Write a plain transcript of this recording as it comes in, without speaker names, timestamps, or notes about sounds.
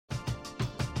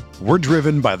We're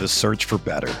driven by the search for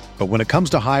better. But when it comes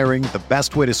to hiring, the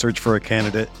best way to search for a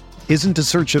candidate isn't to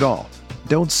search at all.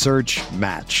 Don't search,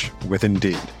 match with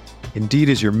Indeed. Indeed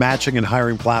is your matching and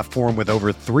hiring platform with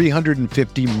over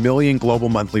 350 million global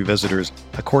monthly visitors,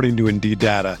 according to Indeed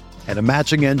data, and a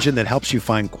matching engine that helps you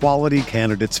find quality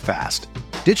candidates fast.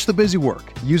 Ditch the busy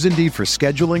work. Use Indeed for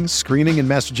scheduling, screening, and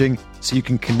messaging so you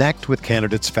can connect with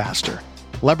candidates faster.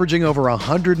 Leveraging over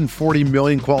 140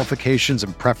 million qualifications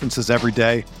and preferences every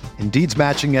day, Indeed's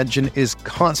matching engine is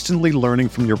constantly learning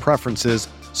from your preferences,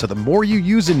 so the more you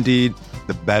use Indeed,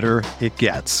 the better it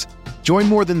gets. Join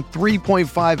more than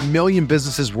 3.5 million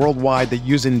businesses worldwide that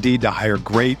use Indeed to hire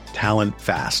great talent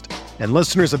fast. And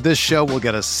listeners of this show will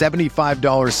get a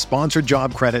 $75 sponsored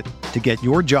job credit to get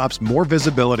your jobs more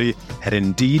visibility at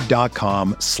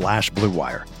Indeed.com/Blue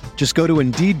Wire. Just go to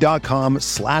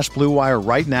Indeed.com/Blue Wire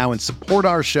right now and support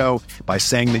our show by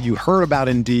saying that you heard about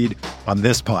Indeed on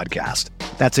this podcast.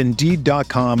 That's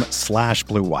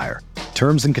Indeed.com/Blue Wire.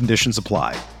 Terms and conditions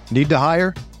apply. Need to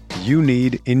hire? You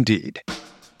need Indeed.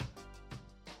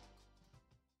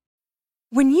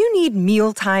 When you need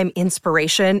mealtime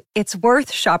inspiration, it's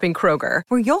worth shopping Kroger,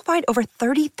 where you'll find over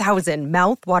 30,000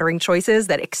 mouth-watering choices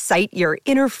that excite your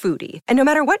inner foodie. And no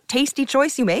matter what tasty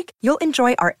choice you make, you'll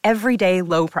enjoy our everyday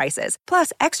low prices,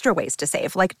 plus extra ways to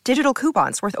save, like digital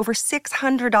coupons worth over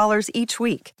 $600 each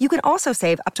week. You can also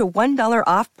save up to $1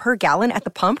 off per gallon at the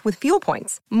pump with fuel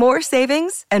points. More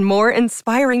savings and more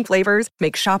inspiring flavors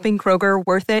make shopping Kroger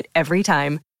worth it every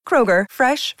time. Kroger,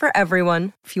 fresh for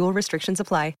everyone. Fuel restrictions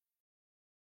apply.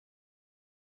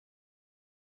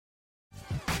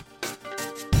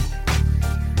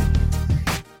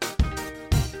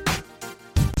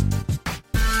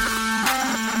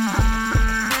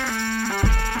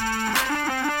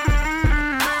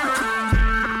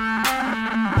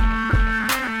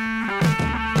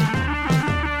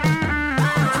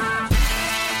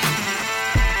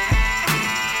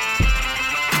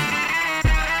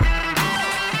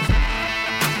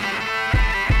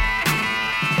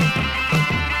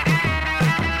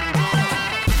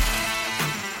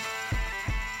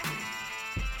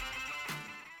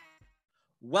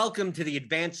 Welcome to the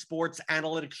Advanced Sports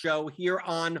Analytics Show here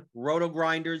on Roto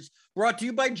Grinders, brought to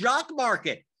you by Jock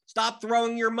Market. Stop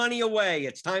throwing your money away.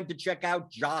 It's time to check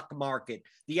out Jock Market,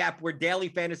 the app where daily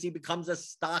fantasy becomes a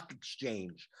stock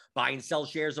exchange. Buy and sell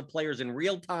shares of players in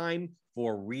real time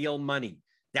for real money.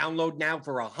 Download now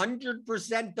for a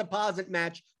 100% deposit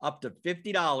match up to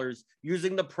 $50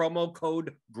 using the promo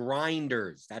code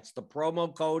GRINDERS. That's the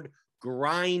promo code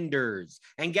Grinders.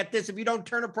 And get this, if you don't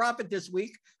turn a profit this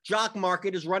week, Jock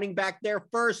Market is running back their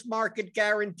first market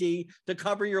guarantee to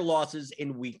cover your losses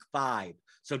in week 5.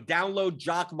 So download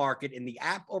Jock Market in the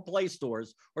app or Play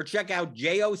stores, or check out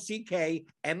jockmkt.com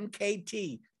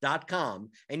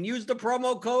and use the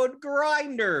promo code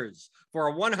Grinders for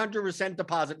a 100%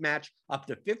 deposit match up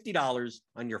to $50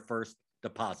 on your first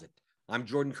deposit. I'm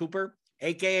Jordan Cooper,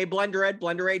 aka Blenderhead,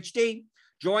 Blender HD.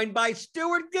 Joined by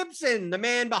Stuart Gibson, the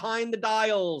man behind the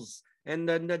dials and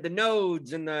the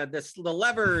nodes and the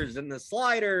levers and the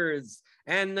sliders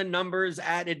and the numbers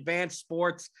at Advanced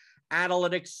Sports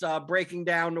Analytics, breaking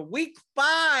down week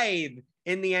 5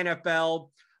 in the NFL.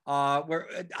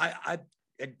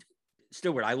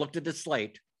 Stuart, I looked at the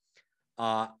slate.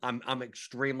 I'm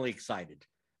extremely excited.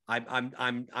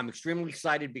 I'm extremely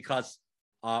excited because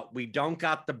we don't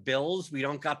got the Bills, we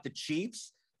don't got the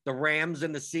Chiefs. The Rams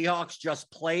and the Seahawks just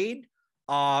played.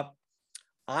 I'm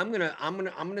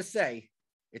gonna say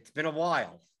it's been a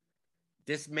while.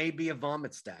 This may be a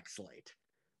vomit stack slate.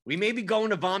 We may be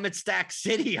going to vomit stack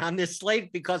city on this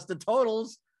slate because the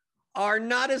totals are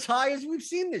not as high as we've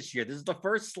seen this year. This is the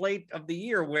first slate of the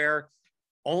year where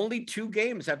only 2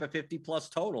 games have a 50+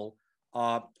 total.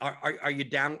 Are you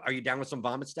down? Are you down with some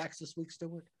vomit stacks this week,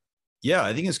 Stuart? Yeah,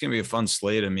 I think it's going to be a fun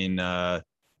slate. I mean,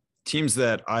 teams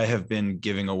that I have been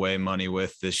giving away money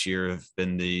with this year have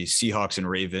been the Seahawks and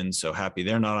Ravens. So happy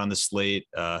they're not on the slate,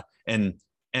 and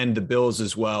the Bills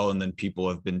as well. And then people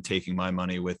have been taking my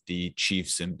money with the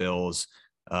Chiefs and Bills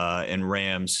and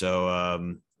Rams.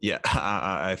 So yeah,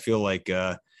 I feel like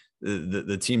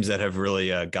the teams that have really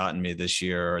gotten me this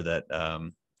year, or that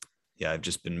I've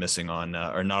just been missing on,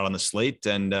 are not on the slate.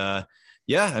 And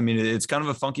yeah, I mean, it's kind of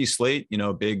a funky slate,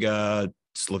 big.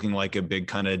 It's looking like a big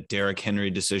kind of Derrick Henry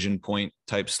decision point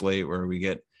type slate where we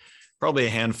get probably a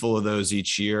handful of those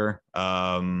each year.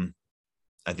 I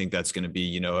think that's going to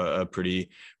be, a pretty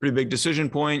big decision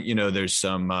point. There's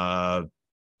some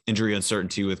injury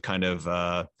uncertainty with kind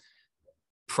of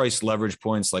price leverage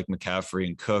points like McCaffrey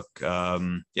and Cook.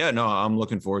 I'm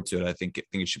looking forward to it. I think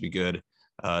it should be good.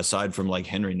 Aside from like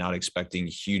Henry not expecting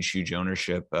huge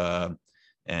ownership,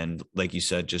 And like you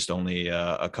said, just only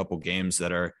a couple games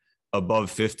that are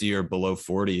above 50 or below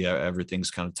 40.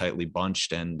 Everything's kind of tightly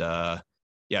bunched. And I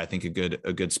think a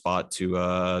good spot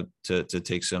to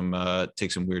take some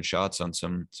weird shots on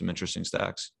some interesting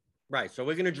stacks. Right. So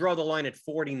we're going to draw the line at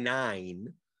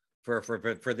 49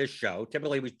 for this show.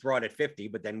 Typically we draw it at 50,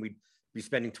 but then we'd be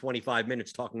spending 25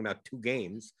 minutes talking about 2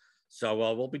 games. So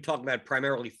we'll be talking about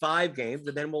primarily 5 games,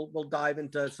 and then we'll dive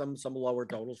into some lower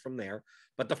totals from there.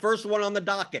 But the first one on the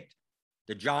docket,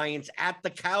 the Giants at the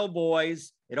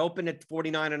Cowboys. It opened at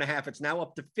 49.5. It's now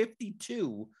up to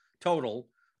 52 total.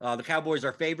 The Cowboys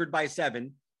are favored by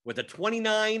 7 with a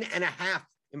 29.5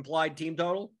 implied team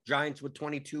total. Giants with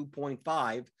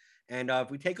 22.5. And if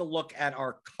we take a look at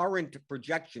our current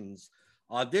projections,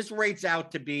 this rates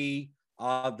out to be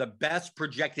the best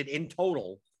projected in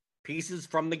total pieces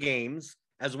from the games,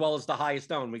 as well as the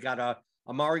highest owned. We got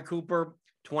Amari Cooper,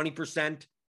 20%,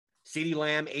 CeeDee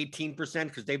Lamb, 18%,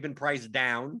 because they've been priced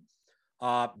down.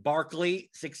 Barkley,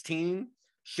 16,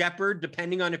 Shepard,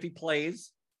 depending on if he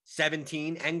plays,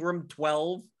 17, Engram,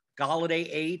 12, Golladay,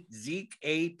 8, Zeke,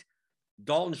 8,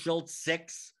 Dalton Schultz,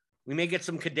 6. We may get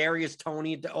some Kadarius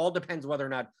Toney. It all depends whether or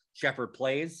not Shepard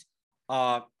plays.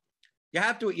 You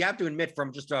have to admit,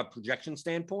 from just a projection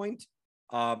standpoint,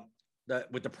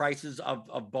 with the prices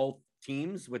of both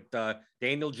teams, with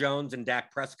Daniel Jones and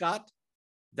Dak Prescott,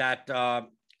 that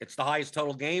it's the highest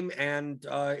total game and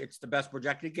it's the best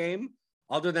projected game.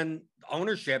 Other than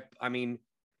ownership, I mean,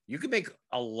 you can make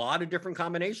a lot of different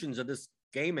combinations of this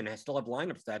game and still have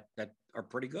lineups that are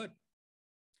pretty good.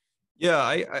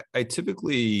 Yeah, I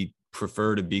typically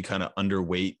prefer to be kind of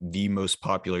underweight the most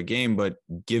popular game, but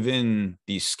given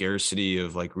the scarcity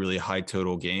of like really high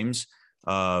total games,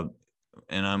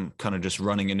 and I'm kind of just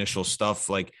running initial stuff,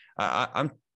 like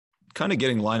I'm kind of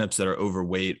getting lineups that are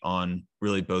overweight on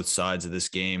really both sides of this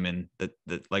game. And that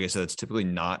like I said, it's typically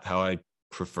not how I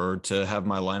prefer to have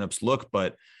my lineups look,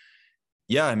 but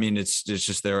yeah, I mean, it's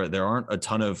just there aren't a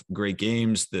ton of great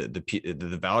games.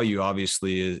 The value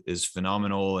obviously is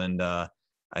phenomenal. And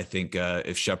I think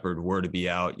if Shepard were to be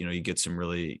out, you get some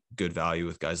really good value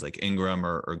with guys like Ingram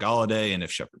or Golladay. And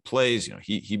if Shepard plays,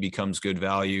 he becomes good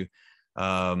value.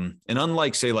 And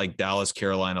unlike say like Dallas,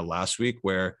 Carolina last week,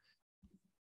 where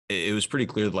it was pretty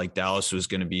clear that like Dallas was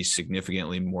going to be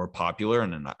significantly more popular.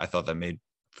 And I thought that made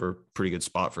for a pretty good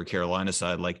spot for Carolina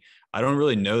side. Like, I don't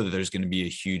really know that there's going to be a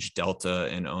huge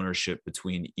delta in ownership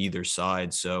between either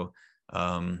side. So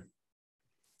in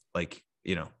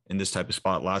this type of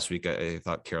spot last week, I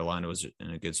thought Carolina was in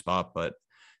a good spot, but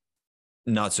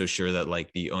not so sure that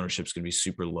like the ownership's going to be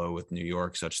super low with New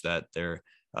York, such that they're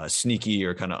sneaky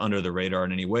or kind of under the radar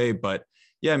in any way. But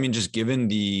yeah, I mean, just given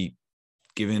the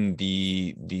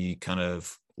kind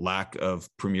of lack of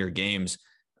premier games,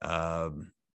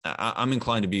 I'm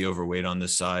inclined to be overweight on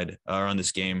this side or on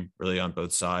this game, really on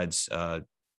both sides. I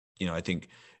think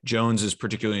Jones is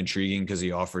particularly intriguing because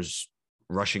he offers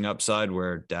rushing upside,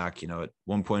 where Dak, at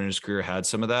one point in his career had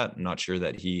some of that. I'm not sure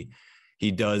that he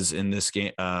does in this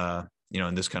game,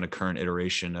 in this kind of current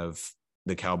iteration of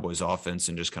the Cowboys offense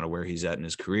and just kind of where he's at in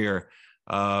his career.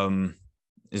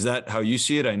 Is that how you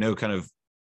see it? I know kind of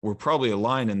we're probably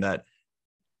aligned in that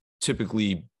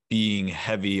typically being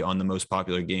heavy on the most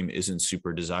popular game isn't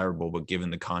super desirable, but given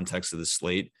the context of the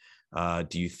slate,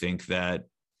 do you think that,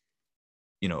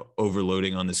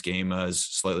 overloading on this game is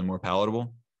slightly more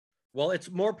palatable? Well,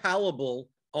 it's more palatable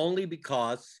only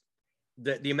because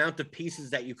the amount of pieces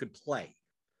that you could play.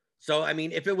 So, I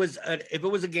mean, if it was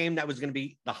a game that was going to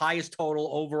be the highest total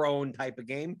over-owned type of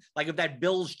game, like if that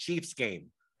Bills-Chiefs game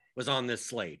was on this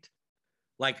slate,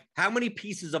 like how many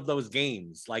pieces of those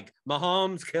games, like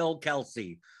Mahomes killed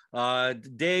Kelsey,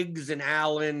 Diggs and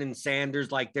Allen and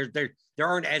Sanders, like there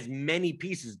aren't as many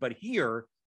pieces. But here,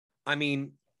 I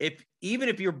mean, even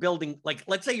if you're building, like,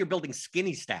 let's say you're building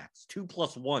skinny stacks,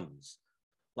 2+1s,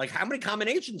 like how many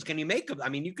combinations can you make of? I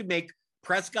mean, you could make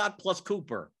Prescott plus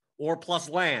Cooper or plus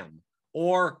Lamb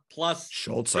or plus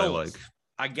Schultz,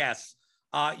 I guess.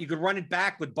 You could run it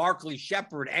back with Barkley,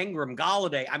 Shepard, Engram,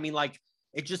 Golladay. I mean, like,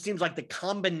 it just seems like the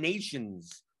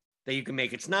combinations that you can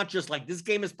make. It's not just like this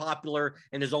game is popular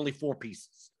and there's only 4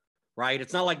 pieces, right?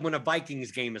 It's not like when a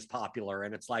Vikings game is popular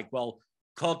and it's like, well,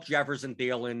 Cook, Jefferson,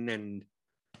 Thielen, and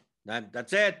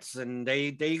that's it. And there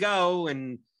you go.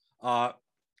 And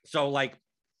so like,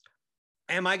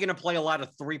 am I going to play a lot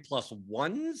of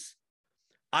 3+1s?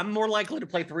 I'm more likely to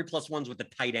play 3+1s with the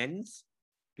tight ends,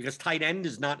 because tight end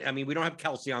is not, I mean, we don't have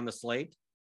Kelsey on the slate,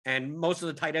 and most of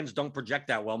the tight ends don't project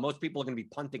that well. Most people are going to be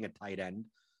punting at tight end.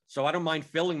 So I don't mind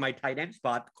filling my tight end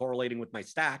spot correlating with my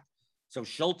stack. So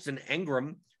Schultz and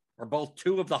Engram are both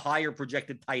 2 of the higher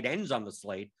projected tight ends on the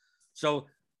slate. So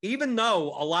even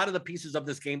though a lot of the pieces of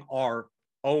this game are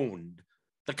owned,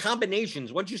 the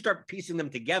combinations, once you start piecing them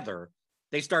together,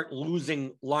 they start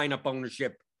losing lineup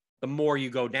ownership the more you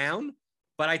go down.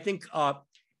 But I think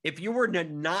if you were to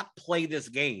not play this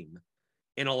game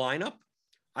in a lineup,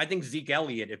 I think Zeke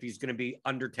Elliott, if he's going to be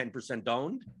under 10%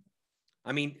 owned,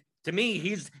 I mean, to me,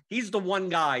 he's the one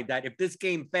guy that if this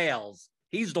game fails,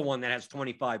 he's the one that has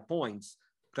 25 points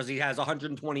because he has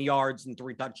 120 yards and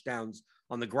 3 touchdowns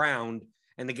on the ground.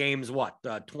 And the game's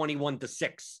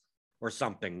 21-6 or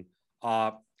something.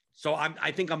 So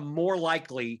I think I'm more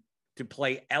likely to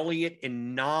play Elliott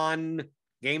in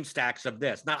non-game stacks of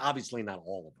this. Obviously not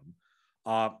all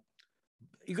of them.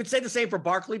 You could say the same for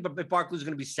Barkley, but if Barkley's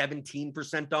going to be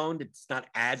 17% owned, it's not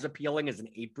as appealing as an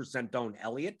 8% owned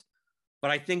Elliott.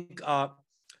 But I think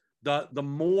the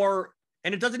more,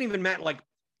 and it doesn't even matter. Like,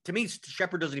 to me,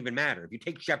 Shepard doesn't even matter. If you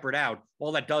take Shepard out,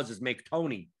 all that does is make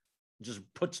Tony, just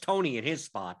puts Tony in his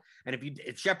spot. And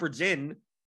if Shepard's in,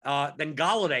 then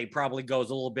Golladay probably goes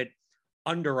a little bit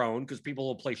under owned because people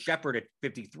will play Shepard at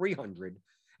 5,300.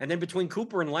 And then between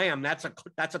Cooper and Lamb, that's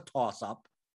a toss up.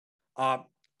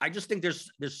 I just think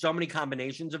there's so many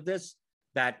combinations of this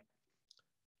that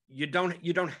you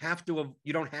don't have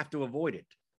to avoid it.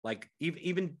 Like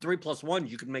even 3+1,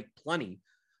 you can make plenty.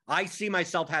 I see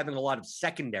myself having a lot of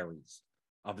secondaries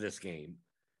of this game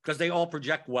because they all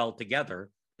project well together.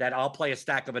 That I'll play a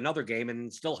stack of another game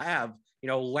and still have,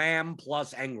 Lamb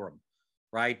plus Engram,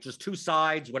 right? Just 2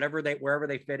 sides, wherever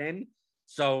they fit in.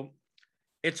 So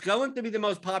it's going to be the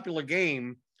most popular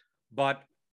game, but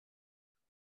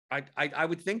I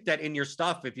would think that in your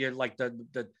stuff, if you're like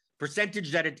the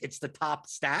percentage that it's the top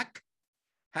stack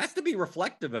has to be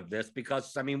reflective of this,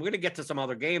 because I mean, we're going to get to some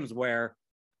other games where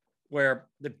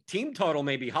the team total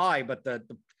may be high, but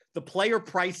the player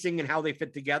pricing and how they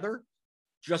fit together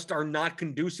just are not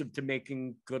conducive to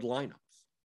making good lineups.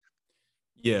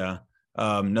 Yeah.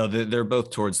 No, they're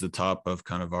both towards the top of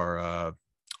kind of our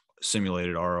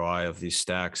simulated ROI of these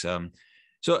stacks.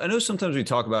 So I know sometimes we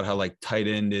talk about how like tight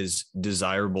end is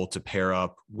desirable to pair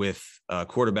up with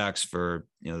quarterbacks for,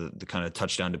 the kind of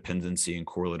touchdown dependency and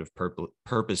correlative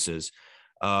purposes.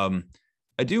 I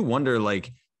do wonder,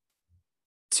 like,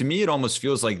 to me, it almost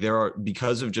feels like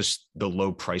because of just the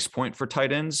low price point for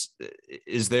tight ends,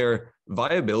 is there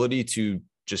viability to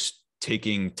just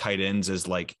taking tight ends as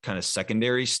like kind of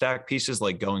secondary stack pieces,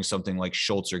 like going something like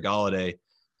Schultz or Golladay,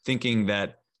 thinking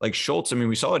that like Schultz, I mean,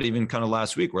 we saw it even kind of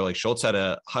last week where like Schultz had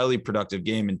a highly productive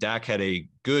game and Dak had a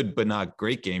good but not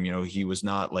great game. He was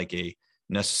not like a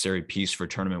necessary piece for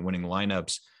tournament winning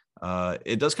lineups.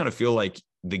 It does kind of feel like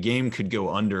the game could go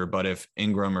under, but if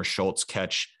Ingram or Schultz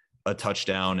catch a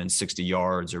touchdown and 60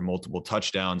 yards or multiple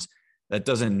touchdowns, that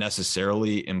doesn't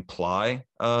necessarily imply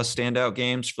standout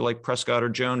games for like Prescott or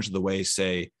Jones, the way,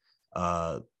 say,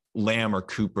 Lamb or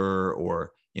Cooper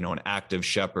or, an active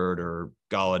Shepard or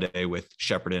Golladay with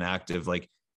Shepard inactive. Like,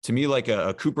 to me, like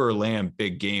a Cooper or Lamb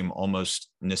big game almost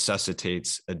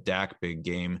necessitates a Dak big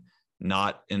game,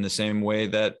 not in the same way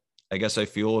that I guess I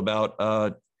feel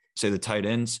about, say, the tight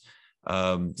ends.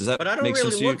 Does that But I don't make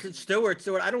really sense look to you? at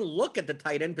Stewart. I don't look at the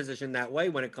tight end position that way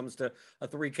when it comes to a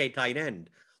 3K tight end.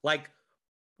 Like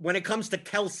when it comes to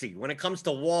Kelsey, when it comes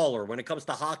to Waller, when it comes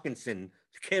to Hawkinson,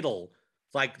 Kittle,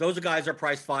 it's like those guys are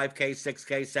priced 5K,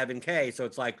 6K, 7K. So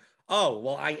it's like, oh,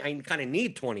 well, I kind of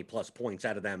need 20 plus points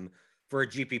out of them for a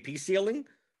GPP ceiling.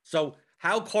 So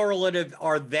how correlative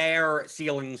are their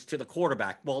ceilings to the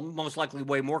quarterback? Well, most likely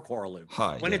way more correlative.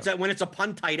 High, When yeah. it's a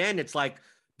punt tight end, it's like,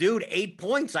 dude, 8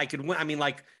 points I could win. I mean,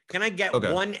 like, can I get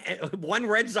one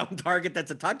red zone target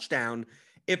that's a touchdown?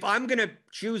 If I'm going to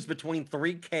choose between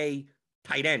 3K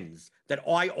tight ends that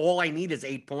all I need is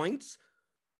 8 points,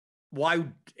 why,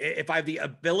 if I have the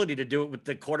ability to do it with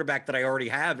the quarterback that I already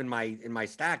have in my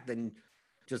stack, then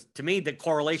just, to me, the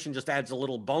correlation just adds a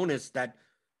little bonus that,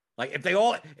 like,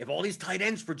 if all these tight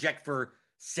ends project for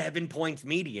 7 points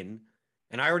median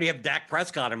and I already have Dak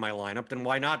Prescott in my lineup, then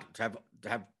why not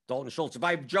have Dalton Schultz? If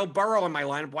I have Joe Burrow in my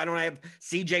lineup, why don't I have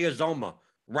CJ Uzomah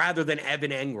rather than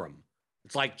Evan Engram?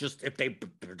 It's like, just if they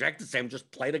project the same,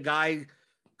 just play the guy,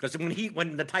 because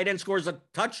when the tight end scores a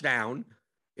touchdown,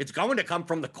 it's going to come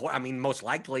from I mean, most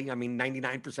likely,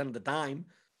 99% of the time.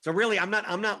 So really, I'm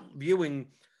not viewing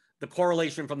the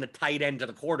correlation from the tight end to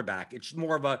the quarterback. It's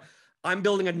more of I'm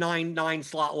building a 9-9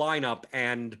 slot lineup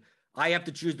and I have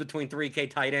to choose between 3K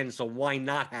tight ends. So why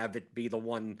not have it be the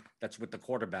one that's with the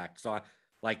quarterback? So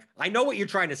I know what you're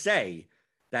trying to say,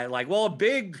 that like, well, a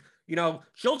big,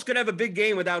 Schultz could have a big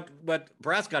game without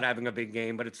Prescott having a big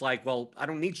game, but it's like, well, I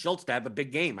don't need Schultz to have a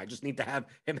big game. I just need to have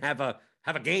him have a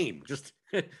have a game. Just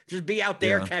be out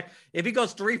there. Yeah. If he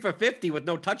goes 3 for 50 with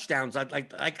no touchdowns, I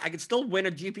could still win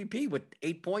a GPP with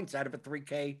 8 points out of a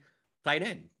 3K tight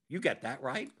end. You get that,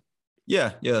 right?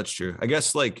 Yeah, that's true. I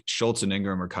guess like Schultz and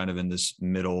Ingram are kind of in this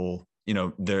middle. You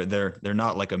know, they're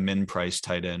not like a min price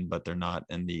tight end, but they're not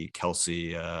in the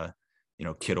Kelsey,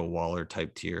 Kittle Waller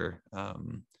type tier. I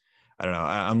don't know.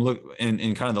 I'm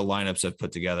in kind of the lineups I've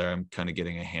put together. I'm kind of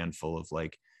getting a handful of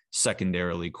like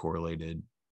secondarily correlated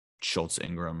Schultz,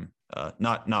 Ingram,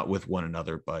 not with one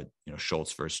another, but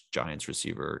Schultz versus Giants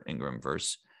receiver, Ingram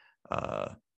versus.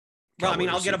 Well, I mean,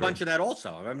 I'll receiver. get a bunch of that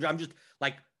also. I'm just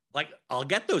like I'll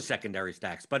get those secondary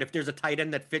stacks. But if there's a tight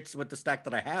end that fits with the stack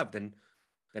that I have, then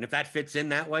if that fits in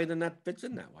that way, then that fits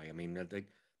in that way. I mean,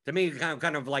 to me,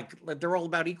 kind of like they're all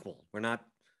about equal. We're not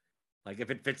like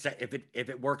if it fits, if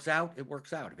it works out, it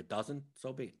works out. If it doesn't,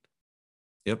 so be it.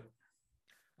 Yep.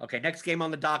 Okay, next game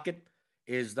on the docket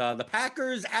is the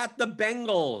Packers at the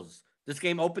Bengals. This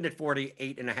game opened at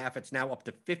 48.5. It's now up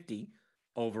to 50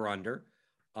 over under.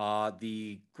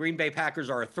 The Green Bay Packers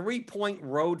are a 3-point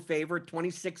road favorite,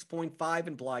 26.5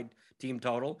 implied team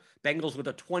total. Bengals with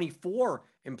a 24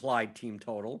 implied team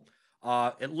total.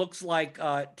 It looks like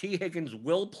T. Higgins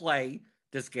will play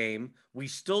this game. We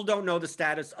still don't know the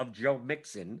status of Joe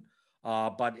Mixon,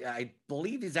 but I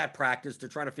believe he's at practice. They're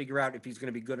trying to figure out if he's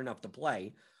going to be good enough to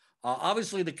play.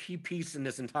 Obviously, the key piece in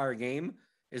this entire game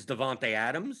is Davante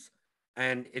Adams.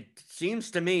 And it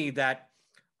seems to me that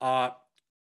I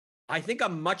think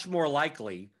I'm much more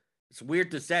likely, it's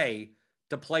weird to say,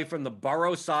 to play from the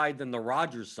Burrow side than the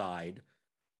Rodgers side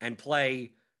and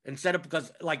play instead of,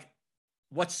 because like,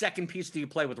 what second piece do you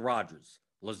play with Rodgers?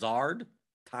 Lazard,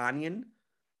 Tanyan,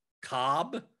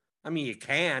 Cobb? I mean, you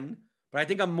can, but I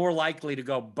think I'm more likely to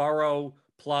go Burrow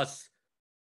plus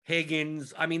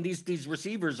Higgins. I mean, these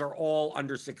receivers are all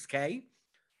under 6K.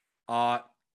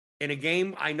 In a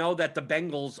game, I know that the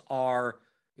Bengals are,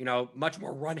 much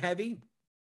more run heavy,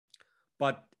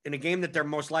 but in a game that they're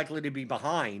most likely to be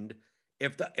behind,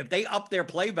 if they up their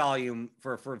play volume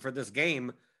for this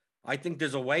game, I think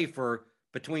there's a way for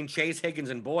between Chase, Higgins,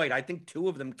 and Boyd, I think two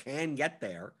of them can get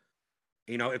there.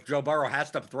 If Joe Burrow has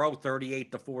to throw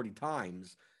 38 to 40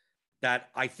 times, that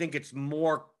I think it's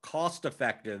more cost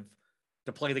effective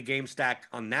to play the game stack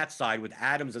on that side with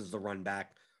Adams as the run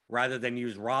back rather than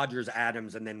use Rodgers,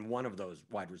 Adams, and then one of those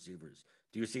wide receivers.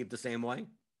 Do you see it the same way?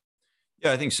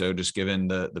 Yeah, I think so. Just given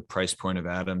the price point of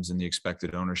Adams and the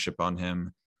expected ownership on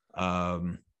him. I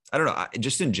don't know.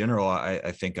 Just in general,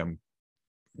 I think I'm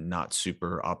not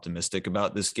super optimistic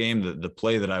about this game. The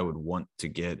play that I would want to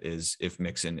get is if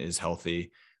Mixon is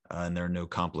healthy and there are no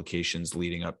complications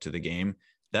leading up to the game.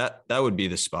 That would be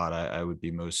the spot I would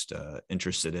be most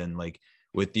interested in. Like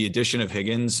with the addition of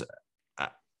Higgins,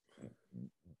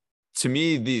 to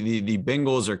me, the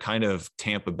Bengals are kind of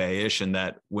Tampa Bay-ish in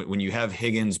that when you have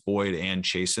Higgins, Boyd, and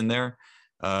Chase in there,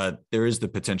 there is the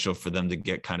potential for them to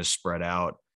get kind of spread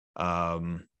out.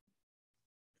 And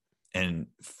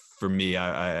for me,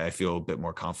 I feel a bit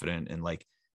more confident in like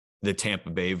the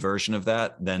Tampa Bay version of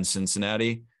that than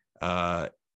Cincinnati.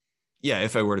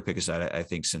 If I were to pick a side, I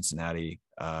think Cincinnati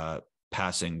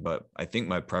passing, but I think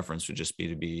my preference would just be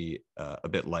to be a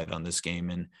bit light on this game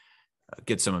and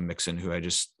get someone Mixon who I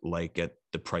just like at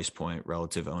the price point,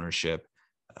 relative ownership,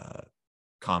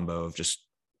 combo of just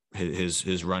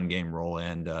his run game role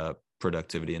and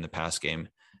productivity in the pass game.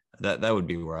 That would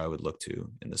be where I would look to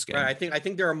in this game. Right. I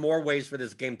think there are more ways for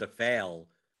this game to fail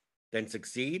than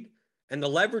succeed. And the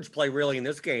leverage play really in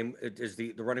this game is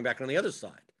the running back on the other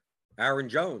side, Aaron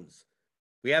Jones.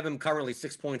 We have him currently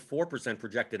 6.4%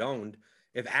 projected owned.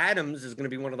 If Adams is going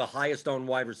to be one of the highest owned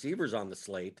wide receivers on the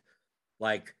slate,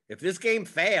 like if this game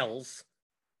fails,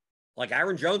 like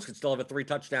Aaron Jones could still have a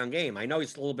 3-touchdown game. I know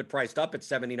he's a little bit priced up at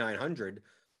 7,900,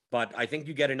 but I think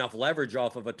you get enough leverage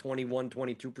off of a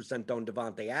 22% owned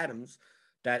Davante Adams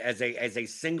that as a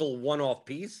single one-off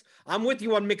piece, I'm with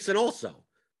you on Mixon also.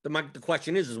 The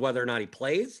question is whether or not he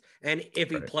plays. And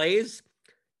if he plays,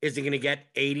 is he going to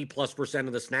get 80+%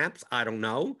 of the snaps? I don't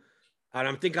know. And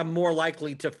I think I'm more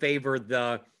likely to favor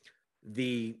the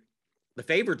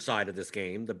favored side of this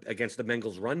game against the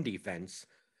Bengals run defense.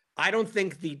 I don't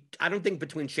think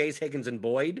between Chase, Higgins, and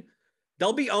Boyd,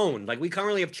 they'll be owned. Like we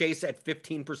currently have Chase at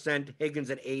 15%, Higgins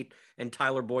at 8%, and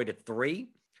Tyler Boyd at 3%.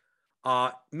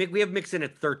 We have Mixon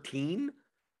at 13%.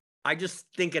 I just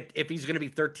think if he's going to be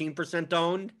 13%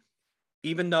 owned,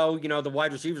 even though, the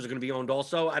wide receivers are going to be owned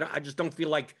also, I just don't feel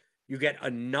like you get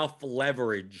enough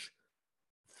leverage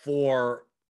for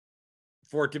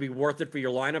it to be worth it for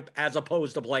your lineup, as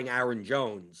opposed to playing Aaron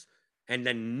Jones and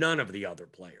then none of the other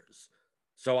players.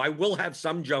 So I will have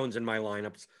some Jones in my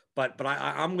lineups, But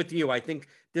I'm with you. I think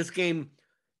this game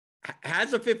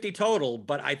has a 50 total,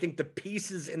 but I think the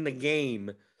pieces in the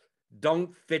game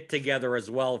don't fit together as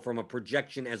well from a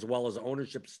projection as well as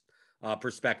ownership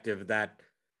perspective that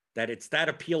it's that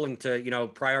appealing to,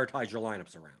 prioritize your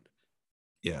lineups around.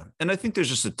 Yeah. And I think there's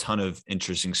just a ton of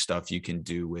interesting stuff you can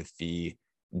do with the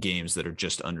games that are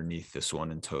just underneath this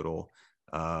one in total,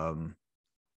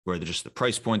 where the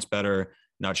price point's better.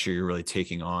 Not sure you're really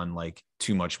taking on like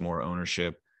too much more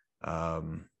ownership.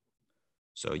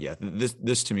 So yeah,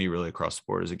 this to me really across the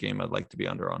board is a game I'd like to be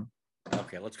under on.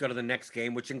 Okay, let's go to the next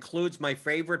game, which includes my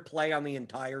favorite play on the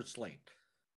entire slate.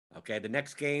 Okay, the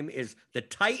next game is the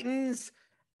Titans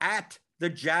at the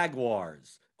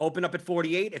Jaguars. Open up at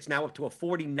 48. It's now up to a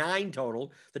 49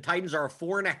 total. The Titans are a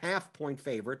 4.5-point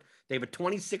favorite. They have a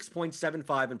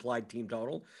 26.75 implied team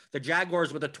total. The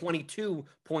Jaguars with a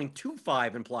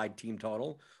 22.25 implied team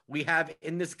total. We have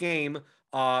in this game,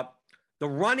 the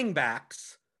running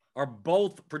backs are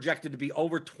both projected to be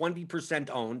over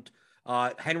 20% owned.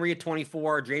 Henry at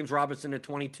 24, James Robinson at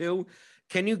 22.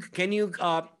 Can you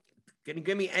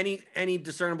give me any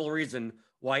discernible reason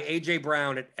why AJ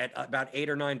Brown at about 8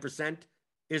 or 9%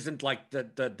 isn't like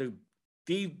the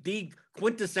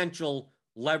quintessential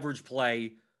leverage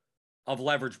play of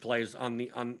leverage plays on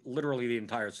literally the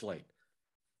entire slate?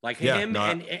 Like him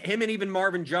and even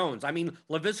Marvin Jones. I mean,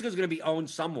 Laviska is going to be owned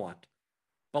somewhat,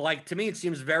 but like to me, it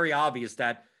seems very obvious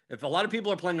that if a lot of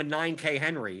people are playing a 9K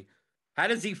Henry, how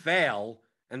does he fail?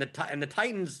 And the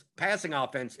Titans' passing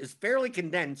offense is fairly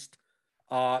condensed.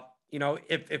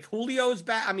 If Julio's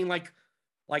back, I mean, like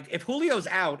if Julio's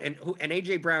out and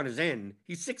AJ Brown is in,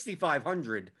 he's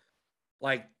 6,500.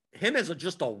 Like him as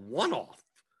just a one-off.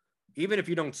 Even if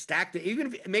you don't stack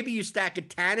even if maybe you stack a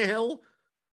Tannehill,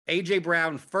 AJ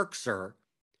Brown, Ferkser,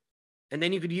 and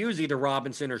then you could use either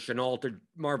Robinson or Shenault or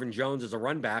Marvin Jones as a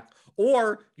run back,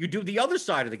 or you do the other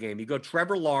side of the game. You go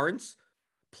Trevor Lawrence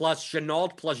plus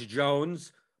Shenault plus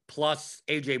Jones plus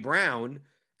AJ Brown,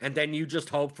 and then you just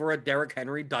hope for a Derrick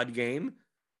Henry dud game,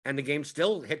 and the game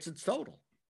still hits its total.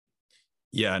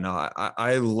 Yeah, no,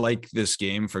 I like this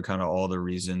game for kind of all the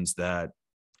reasons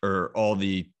or all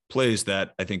the plays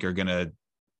that I think are going to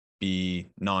be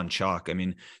non-chalk. I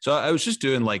mean, so I was just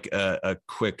doing like a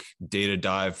quick data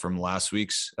dive from last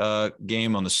week's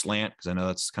game on the slant, because I know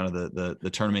that's kind of the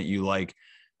tournament you like.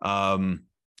 I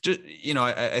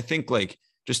think like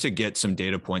just to get some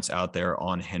data points out there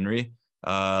on Henry,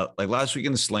 like last week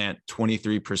in the slant,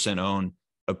 23% owned,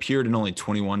 appeared in only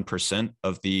 21%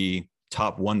 of the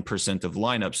top 1% of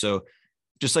lineup. So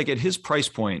just like at his price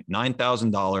point,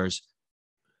 $9,000,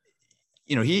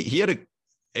 he had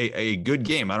a good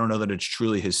game. I don't know that it's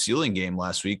truly his ceiling game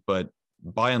last week, but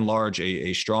by and large,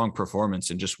 a strong performance,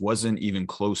 and just wasn't even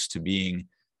close to being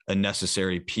a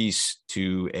necessary piece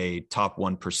to a top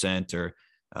 1% or,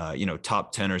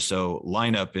 top 10 or so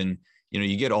lineup. And,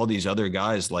 you get all these other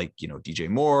guys like, DJ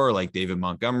Moore, like David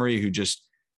Montgomery, who just,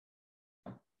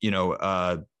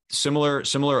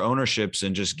 similar ownerships,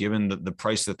 and just given the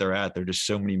price that they're at, there are just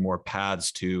so many more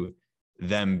paths to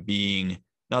them being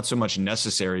not so much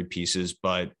necessary pieces,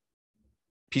 but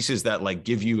pieces that like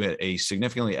give you a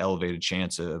significantly elevated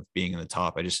chance of being in the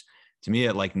top. To me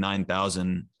at like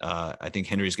 9,000, I think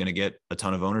Henry's going to get a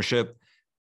ton of ownership.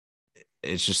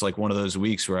 It's just like one of those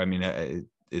weeks where, I mean,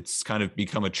 it's kind of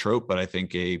become a trope, but I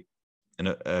think a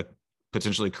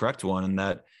potentially correct one, and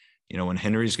that, when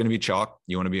Henry's going to be chalk,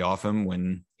 you want to be off him.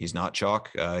 When he's not chalk,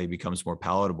 he becomes more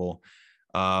palatable.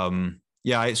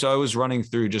 So I was running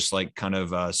through just like kind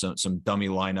of some dummy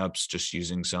lineups, just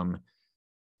using some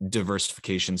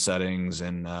diversification settings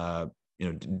and,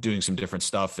 doing some different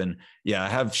stuff. And I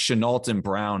have Shenault and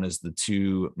Brown as the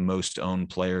two most owned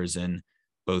players in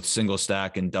both single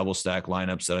stack and double stack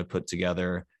lineups that I put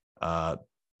together.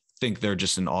 Think they're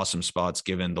just in awesome spots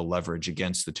given the leverage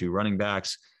against the two running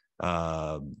backs.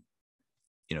 I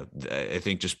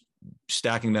think just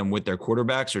stacking them with their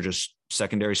quarterbacks or just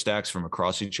secondary stacks from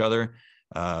across each other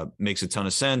makes a ton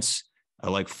of sense. I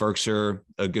like Ferkser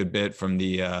a good bit from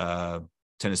the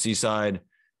Tennessee side.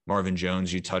 Marvin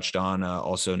Jones, you touched on,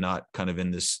 also not kind of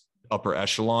in this upper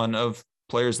echelon of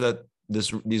players that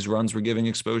these runs were giving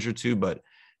exposure to, but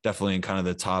definitely in kind of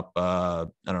the top,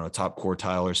 top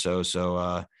quartile or so. So,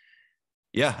 I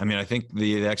mean, I think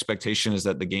the expectation is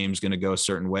that the game's going to go a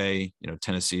certain way.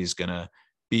 Tennessee is going to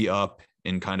be up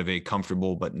in kind of a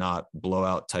comfortable but not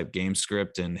blowout type game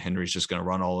script, and Henry's just going to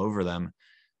run all over them.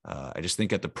 I just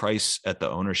think at the price, at the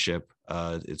ownership,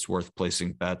 it's worth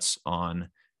placing bets on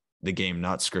the game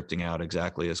not scripting out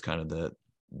exactly as kind of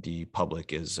the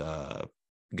public is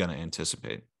going to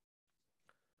anticipate.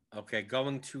 Okay,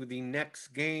 going to the next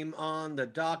game on the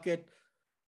docket.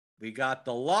 We got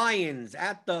the Lions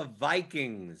at the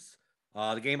Vikings.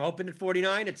 The game opened at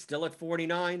 49. It's still at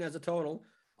 49 as a total.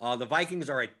 The Vikings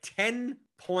are a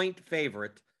 10-point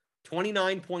favorite,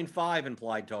 29.5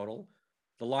 implied total.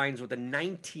 The Lions with a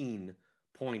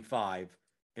 19.5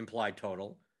 implied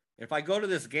total. If I go to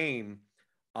this game,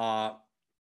 I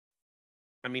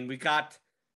mean, we got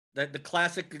the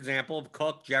classic example of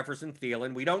Cook, Jefferson,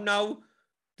 Thielen. We don't know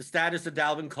the status of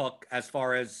Dalvin Cook as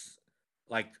far as,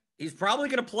 like, he's probably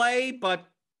going to play, but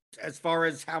as far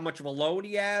as how much of a load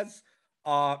he has,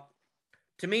 to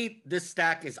me, this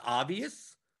stack is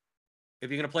obvious. If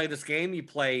you're going to play this game, you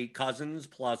play Cousins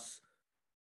plus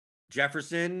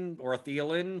Jefferson or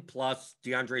Thielen plus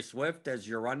DeAndre Swift as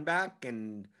your run back,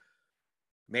 and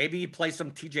maybe you play some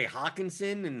TJ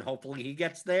Hawkinson and hopefully he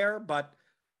gets there. But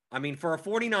I mean, for a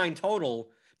 49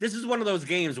 total, this is one of those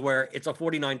games where it's a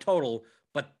 49 total,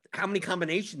 but how many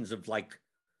combinations of like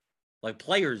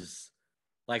players,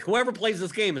 like whoever plays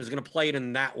this game is going to play it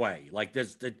in that way. Like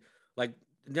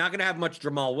not going to have much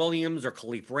Jamal Williams or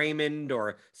Khalif Raymond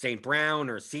or St. Brown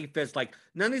or Cephas. Like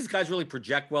none of these guys really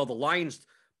project well. The Lions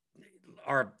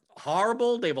are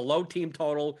horrible. They have a low team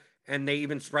total and they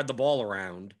even spread the ball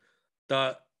around.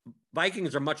 The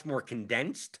Vikings are much more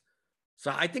condensed.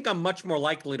 So I think I'm much more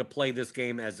likely to play this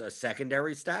game as a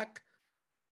secondary stack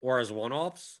or as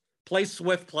one-offs. Play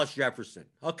Swift plus Jefferson.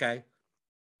 Okay.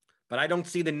 But I don't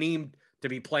see the need to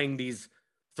be playing these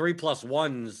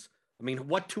 3+1s. I mean,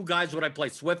 what two guys would I play?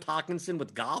 Swift, Hawkinson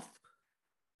with Goff?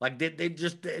 Like they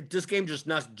just, this game does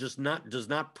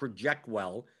not project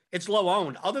well. It's low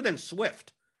owned other than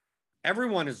Swift.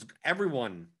 Everyone.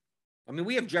 I mean,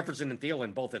 we have Jefferson and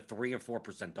Thielen both at 3 or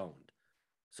 4% owned.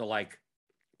 So like,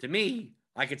 to me,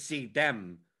 I could see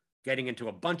them getting into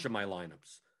a bunch of my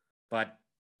lineups. But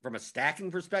from a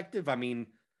stacking perspective, I mean,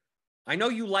 I know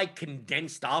you like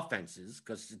condensed offenses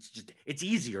because it's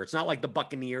easier. It's not like the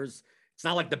Buccaneers. It's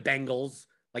not like the Bengals.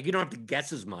 Like you don't have to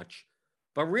guess as much.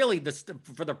 But really,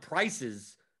 for the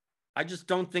prices, I just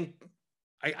don't think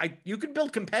you could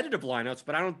build competitive lineups,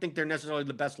 but I don't think they're necessarily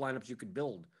the best lineups you could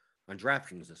build on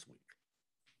DraftKings this week.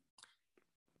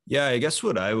 Yeah, I guess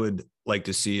what I would like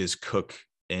to see is Cook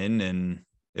in, and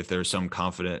if there's some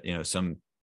some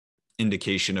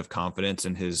indication of confidence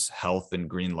in his health and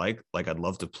green light, like I'd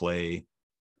love to play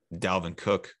Dalvin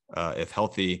Cook. If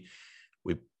healthy,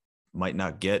 we might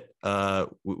not get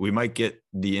we might get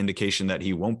the indication that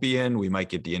he won't be in. We might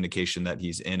get the indication that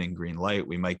he's in green light.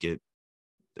 We might get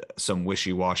some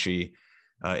wishy-washy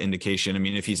indication. I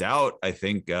mean, if he's out, I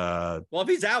think well, if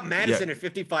he's out, Madison at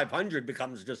 5,500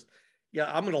 becomes just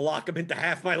I'm going to lock him into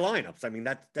half my lineups. I mean,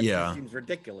 that seems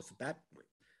ridiculous at that point.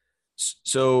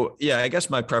 So, yeah, I guess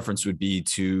my preference would be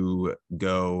to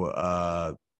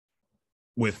go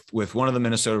with one of the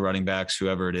Minnesota running backs,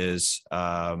 whoever it is.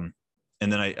 And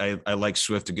then I like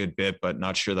Swift a good bit, but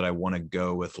not sure that I want to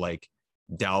go with like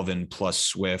Dalvin plus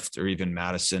Swift or even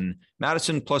Madison.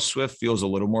 Madison plus Swift feels a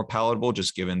little more palatable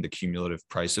just given the cumulative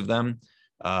price of them.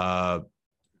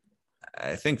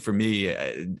 I think for me,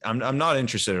 I'm not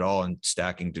interested at all in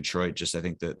stacking Detroit. Just I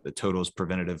think that the total is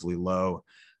preventatively low.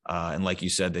 And like you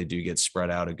said, they do get spread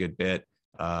out a good bit.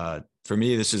 For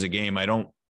me, this is a game I don't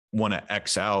want to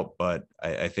X out, but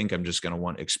I think I'm just going to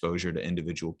want exposure to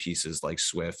individual pieces like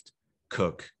Swift,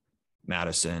 Cook,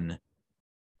 Madison.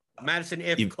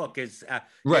 If Cook is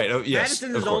right. Oh, yes,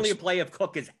 Madison is only a play if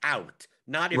Cook is out,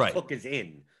 not if Cook is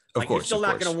in. Like, you're still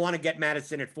not going to want to get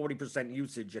Madison at 40%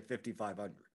 usage at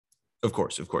 5,500. Of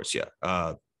course.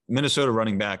 Yeah. Minnesota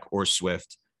running back or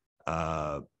Swift.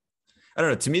 I don't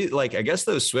know. To me, like, I guess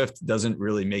though Swift doesn't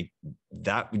really make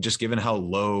that, just given how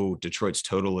low Detroit's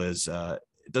total is.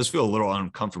 It does feel a little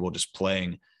uncomfortable just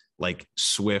playing like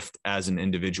Swift as an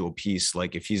individual piece.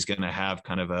 Like if he's going to have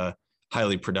kind of a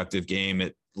highly productive game,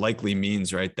 it likely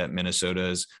means, right, that Minnesota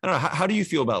is, I don't know. How do you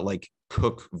feel about like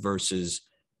Cook versus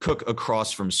Cook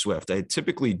across from Swift? I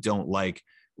typically don't like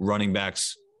running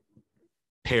backs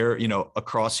pair,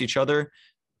 across each other.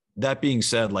 That being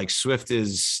said, like Swift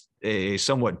is a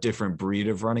somewhat different breed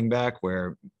of running back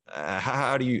where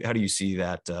how do you see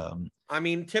that? I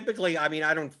mean, typically,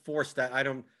 I don't force that.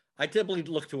 I typically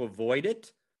look to avoid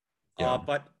it. Yeah.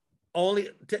 But only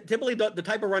typically the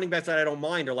type of running backs that I don't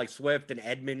mind are like Swift and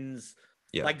Edmonds,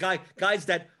 like guys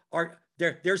that are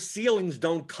their ceilings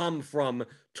don't come from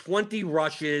 20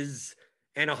 rushes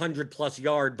and 100+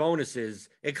 yard bonuses.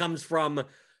 It comes from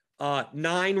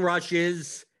 9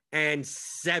 rushes and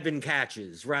 7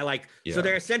 catches, right? Like, so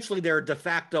they're a de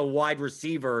facto wide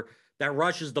receiver that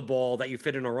rushes the ball that you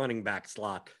fit in a running back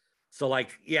slot. So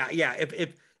like,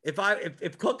 if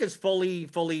if Cook is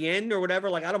fully in or whatever,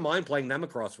 like I don't mind playing them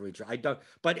across from each other. I don't,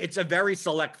 but it's a very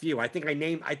select few. I think I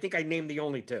named the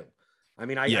only two. I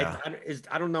mean, I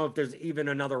don't know if there's even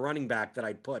another running back that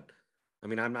I'd put. I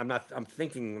mean, I'm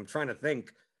trying to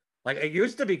think. Like it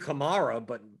used to be Kamara,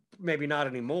 but maybe not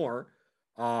anymore.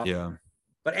 Yeah.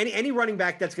 But any running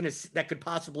back that could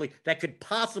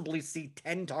possibly see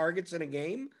 10 targets in a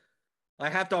game, I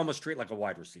have to almost treat like a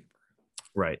wide receiver.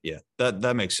 Right. Yeah.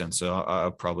 That makes sense. So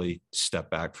I'll probably step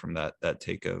back from that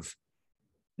take of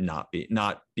not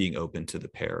being open to the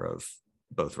pair of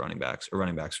both running backs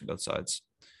from both sides.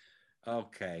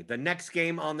 Okay. The next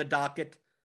game on the docket,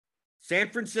 San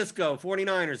Francisco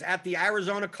 49ers at the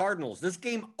Arizona Cardinals. This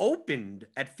game opened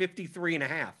at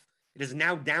 53.5. It is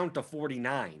now down to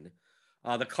 49.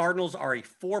 The Cardinals are a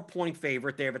 4-point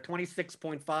favorite. They have a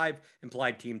 26.5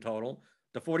 implied team total.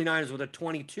 The 49ers with a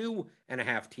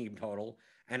 22.5 team total.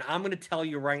 And I'm going to tell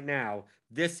you right now,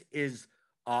 this is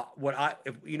we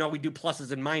do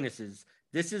pluses and minuses.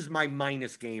 This is my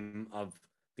minus game of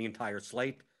the entire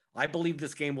slate. I believe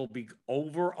this game will be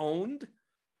over-owned,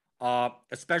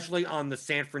 especially on the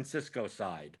San Francisco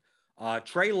side.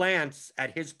 Trey Lance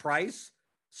at his price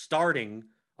starting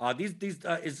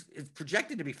is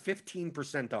projected to be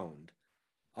 15% owned.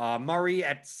 Murray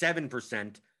at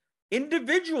 7%.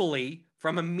 Individually,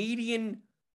 from a median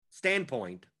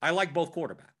standpoint, I like both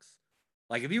quarterbacks.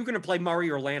 Like if you're going to play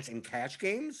Murray or Lance in cash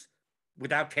games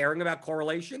without caring about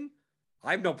correlation,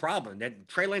 I have no problem. That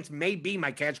Trey Lance may be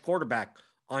my cash quarterback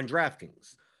on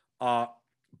DraftKings.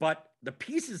 But the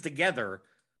pieces together,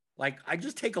 like I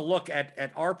just take a look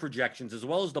at our projections as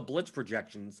well as the blitz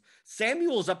projections.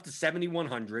 Samuel's up to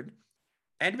 7,100.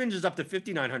 Edmonds is up to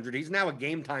 5,900. He's now a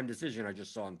game time decision, I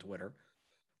just saw on Twitter.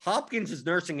 Hopkins is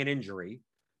nursing an injury.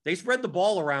 They spread the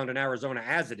ball around in Arizona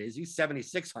as it is. He's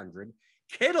 7,600.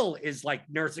 Kittle is like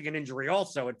nursing an injury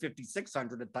also at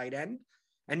 5,600 at tight end.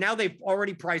 And now they've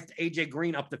already priced AJ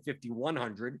Green up to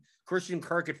 5,100. Christian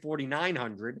Kirk at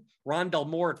 4,900. Rondell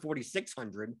Moore at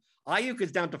 4,600. Ayuk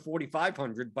is down to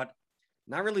 4,500, but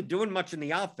not really doing much in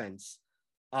the offense.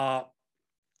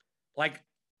 Like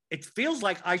it feels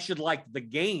like I should like the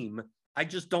game. I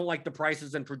just don't like the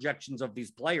prices and projections of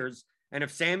these players. And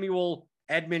if Samuel,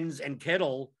 Edmonds, and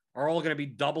Kittle are all going to be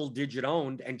double-digit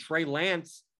owned, and Trey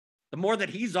Lance, the more that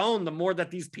he's owned, the more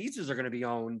that these pieces are going to be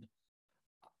owned.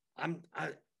 I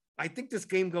think this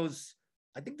game goes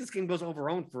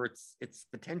over-owned for its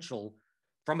potential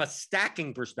from a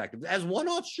stacking perspective. As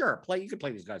one-offs, sure, you could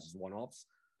play these guys as one-offs,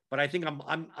 but I think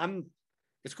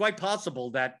it's quite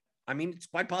possible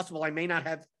I may not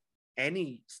have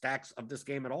any stacks of this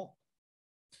game at all.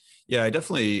 Yeah, I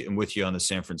definitely am with you on the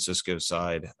San Francisco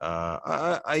side.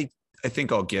 I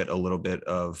think I'll get a little bit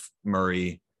of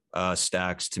Murray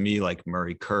stacks. To me, like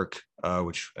Murray Kirk,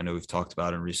 which I know we've talked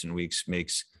about in recent weeks,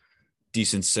 makes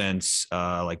decent sense.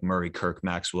 Like Murray Kirk,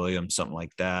 Max Williams, something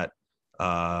like that.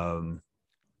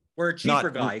 We're a cheaper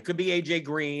guy. It could be AJ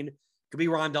Green, it could be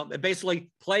Rondell.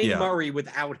 Basically, playing Murray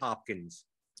without Hopkins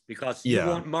because you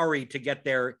want Murray to get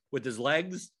there with his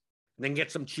legs and then get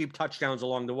some cheap touchdowns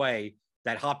along the way.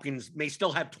 That Hopkins may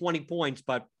still have 20 points,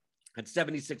 but at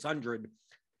 7,600,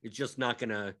 it's just not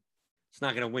gonna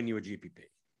win you a GPP.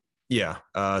 Yeah.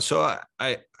 So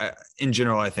I in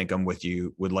general, I think I'm with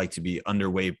you. Would like to be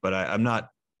underweight, but I'm not.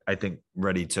 I think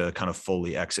ready to kind of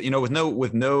fully exit. With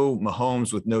no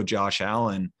Mahomes, with no Josh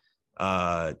Allen.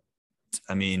 I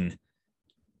mean,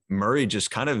 Murray just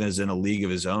kind of is in a league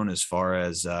of his own as far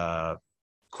as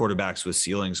quarterbacks with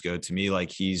ceilings go. To me,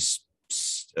 like he's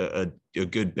a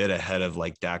good bit ahead of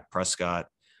like Dak Prescott.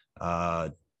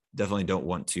 Definitely don't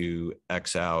want to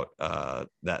X out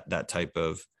that type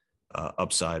of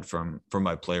upside from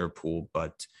my player pool,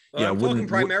 but I'm talking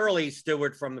primarily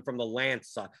Stewart from the Lance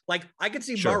side. Like I could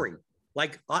see Murray.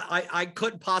 Like I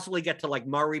couldn't possibly get to like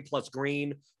Murray plus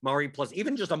Green, Murray plus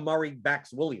even just a Murray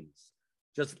backs Williams.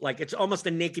 Just like it's almost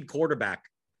a naked quarterback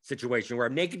situation where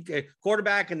I'm naked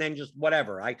quarterback and then just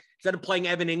whatever. Instead of playing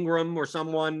Evan Ingram or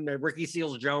someone, Ricky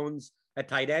Seals-Jones at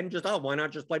tight end, just why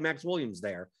not just play Max Williams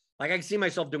there? Like I can see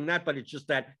myself doing that, but it's just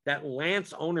that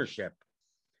Lance ownership.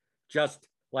 Just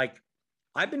like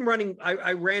I've been running,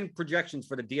 I ran projections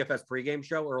for the DFS pregame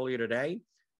show earlier today,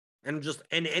 and just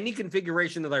in any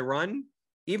configuration that I run,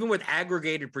 even with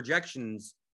aggregated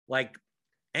projections, like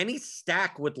any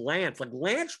stack with Lance, like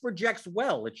Lance projects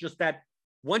well. It's just that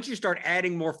once you start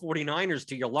adding more 49ers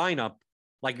to your lineup,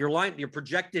 like your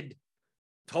projected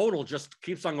total just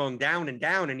keeps on going down and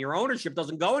down, and your ownership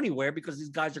doesn't go anywhere because these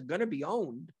guys are going to be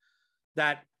owned.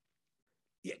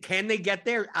 Can they get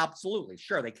there? Absolutely.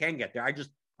 Sure, they can get there. I just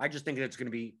think that it's going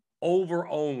to be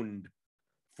over-owned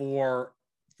for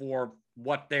for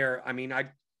what they're. I mean,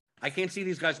 I can't see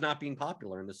these guys not being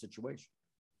popular in this situation.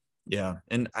 Yeah,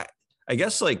 and I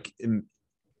guess like I'm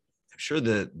sure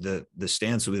the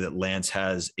stance will be that Lance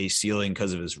has a ceiling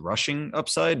because of his rushing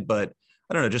upside, but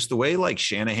I don't know, just the way like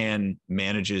Shanahan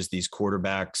manages these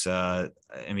quarterbacks. I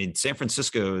mean, San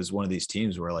Francisco is one of these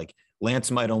teams where like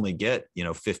Lance might only get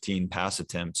 15 pass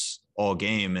attempts all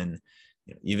game, and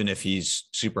even if he's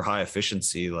super high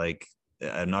efficiency, like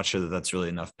I'm not sure that that's really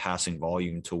enough passing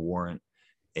volume to warrant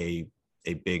a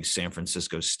big San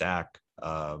Francisco stack.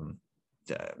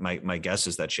 My guess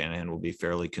is that Shanahan will be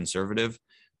fairly conservative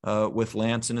with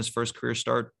Lance in his first career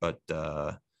start, but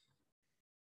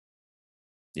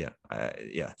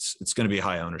it's going to be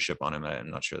high ownership on him. I'm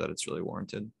not sure that it's really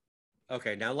warranted.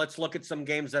 Okay, now let's look at some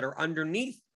games that are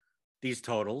underneath these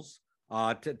totals.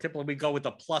 Typically, we go with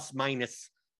a plus minus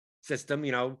system.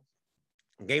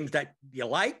 Games that you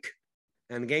like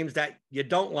and games that you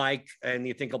don't like and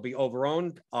you think will be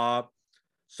overowned.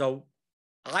 So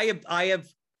I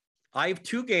have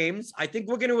two games. I think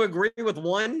we're going to agree with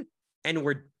one, and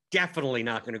we're definitely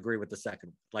not going to agree with the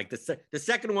second. Like the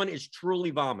second one is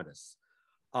truly vomitous.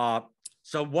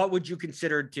 So what would you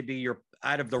consider to be your,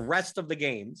 out of the rest of the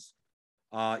games,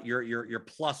 your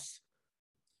plus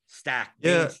stack,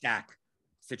 game stack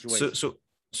situation?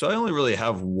 So I only really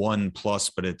have one plus,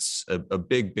 but it's a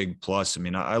big plus. I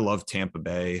mean, I love Tampa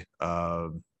Bay.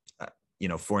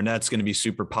 Fournette's going to be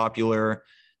super popular.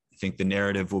 I think the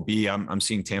narrative will be, I'm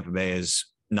seeing Tampa Bay as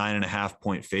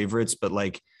 9.5-point favorites, but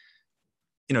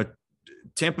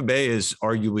Tampa Bay is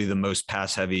arguably the most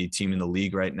pass heavy team in the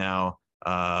league right now.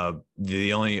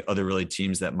 The only other really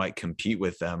teams that might compete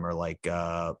with them are like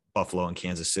Buffalo and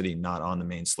Kansas City, not on the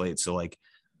main slate. So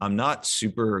I'm not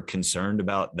super concerned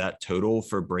about that total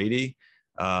for Brady.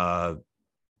 To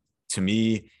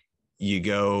me, you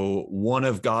go one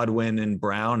of Godwin and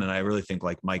Brown, and I really think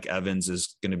like Mike Evans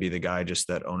is going to be the guy just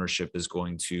that ownership is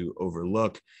going to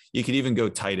overlook. You could even go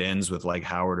tight ends with like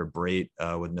Howard or Brate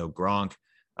with no Gronk.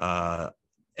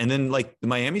 And then like the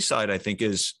Miami side, I think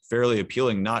is fairly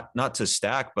appealing, not to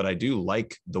stack, but I do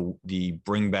like the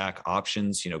bring back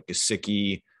options,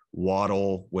 Gesicki,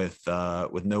 Waddle with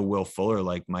no Will Fuller.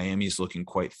 Like Miami's looking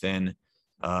quite thin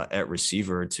at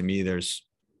receiver. To me, there's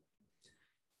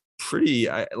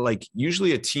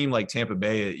usually a team like Tampa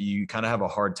Bay, you kind of have a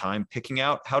hard time picking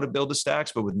out how to build the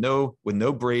stacks, but with no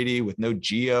Brady, with no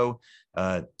Gio,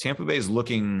 Tampa Bay is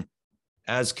looking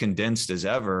as condensed as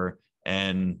ever.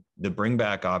 And the bring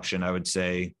back option, I would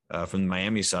say, from the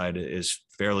Miami side is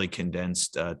fairly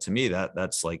condensed. To me,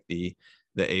 that's like the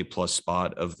A+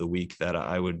 spot of the week that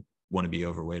I would want to be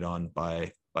overweight on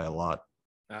by a lot.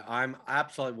 I'm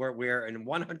absolutely, we're in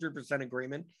 100%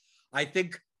 agreement. I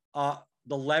think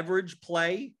the leverage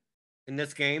play in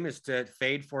this game is to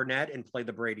fade Fournette and play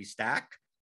the Brady stack,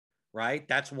 right?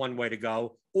 That's one way to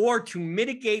go. Or to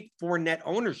mitigate Fournette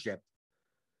ownership.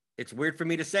 It's weird for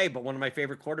me to say, but one of my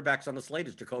favorite quarterbacks on the slate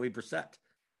is Jacoby Brissett.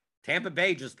 Tampa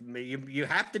Bay, you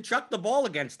have to chuck the ball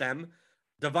against them.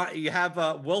 You have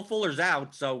Will Fuller's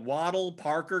out, so Waddle,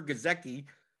 Parker, Gesicki,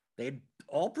 they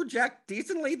all project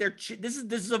decently. This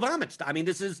is a vomit stack. I mean,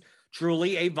 this is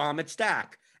truly a vomit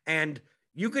stack. And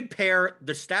you could pair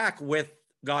the stack with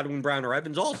Godwin, Brown, or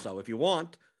Evans also if you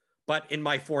want. But in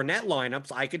my Fournette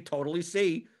lineups, I could totally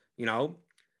see,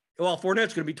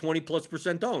 Fournette's going to be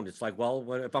 20+% owned. It's like,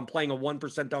 well, if I'm playing a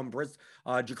 1% owned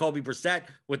Jacoby Brissett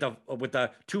with a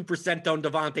 2% owned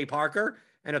Devontae Parker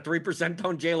and a 3%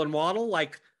 owned Jalen Waddle,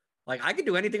 like I could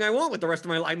do anything I want with the rest of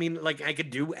my life. I mean, like I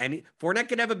could do Fournette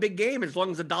could have a big game as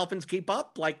long as the Dolphins keep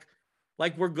up. Like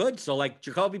we're good. So like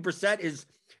Jacoby Brissett is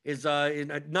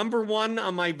number one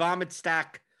on my vomit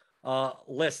stack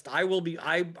list. I will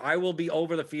be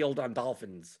over the field on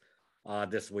Dolphins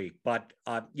this week, but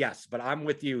yes, but I'm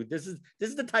with you. This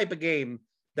is the type of game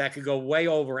that could go way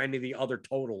over any of the other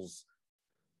totals.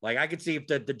 Like I could see if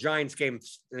the Giants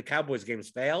games and the Cowboys games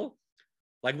fail,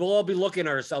 like we'll all be looking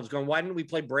at ourselves going, why didn't we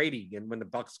play Brady and when the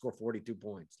Bucs score 42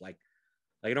 points? Like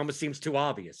it almost seems too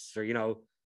obvious. Or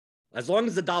as long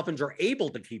as the Dolphins are able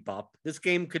to keep up, this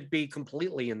game could be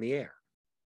completely in the air.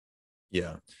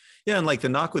 Yeah. Yeah. And like the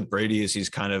knock with Brady is he's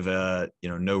kind of a,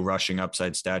 no rushing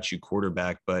upside statue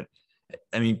quarterback, but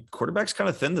I mean, quarterback's kind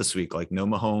of thin this week, like no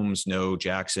Mahomes, no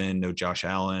Jackson, no Josh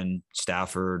Allen,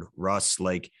 Stafford, Russ.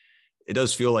 Like it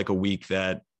does feel like a week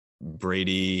that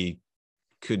Brady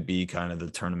could be kind of the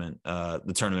tournament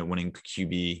winning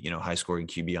QB, high scoring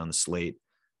QB on the slate.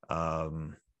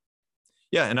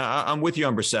 Yeah. And I'm with you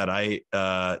on Brissett. I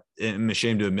am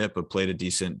ashamed to admit, but played a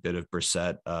decent bit of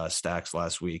Brissett stacks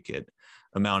last week. It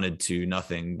amounted to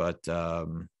nothing, but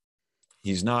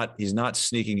he's not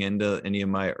sneaking into any of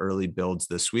my early builds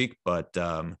this week, but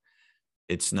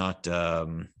it's not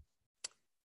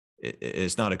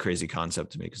it's not a crazy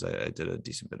concept to me because I did a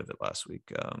decent bit of it last week.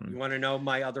 You want to know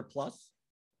my other plus?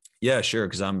 Yeah, sure.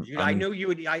 Because I knew you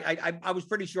would. I was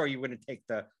pretty sure you were going to take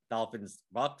the Dolphins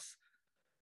Bucks.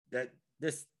 That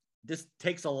this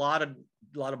takes a lot of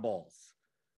balls.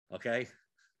 Okay.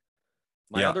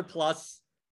 My other plus.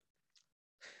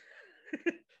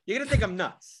 You're going to think I'm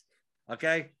nuts.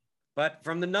 Okay. But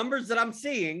from the numbers that I'm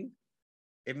seeing,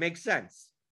 it makes sense.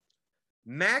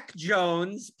 Mac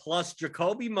Jones plus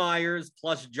Jacoby Myers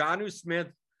plus Jonnu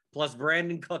Smith plus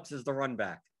Brandon Cooks is the run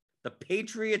back. The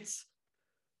Patriots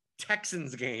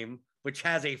Texans game, which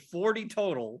has a 40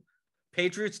 total.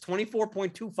 Patriots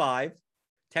 24.25,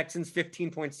 Texans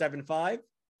 15.75.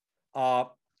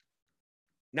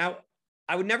 Now,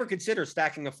 I would never consider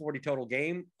stacking a 40 total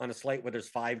game on a slate where there's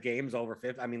 5 games over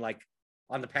 50. I mean, like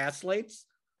on the past slates,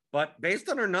 but based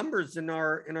on our numbers in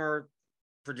our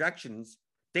projections,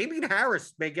 Damian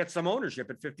Harris may get some ownership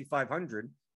at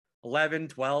 5,500, 11,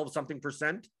 12, something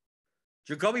percent.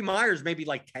 Jacoby Myers may be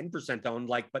like 10% owned,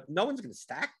 but no one's going to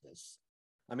stack this.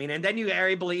 I mean, and then you are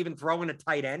able to even throw in a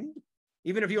tight end,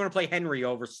 even if you want to play Henry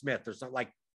over Smith or something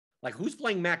like who's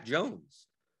playing Mac Jones?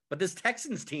 But this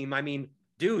Texans team, I mean,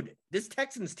 dude, this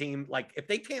Texans team, if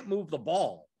they can't move the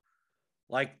ball,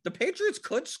 the Patriots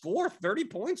could score 30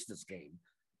 points this game.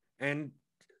 And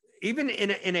even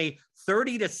in a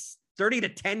 30 to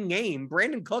 10 game,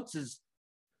 Brandon Cooks is,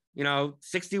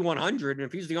 6,100. And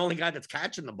if he's the only guy that's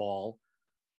catching the ball,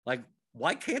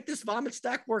 why can't this vomit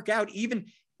stack work out?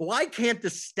 Why can't the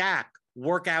stack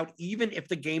work out even if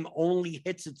the game only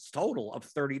hits its total of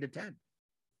 30 to 10?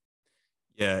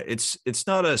 Yeah, it's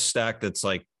not a stack that's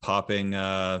popping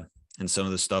in some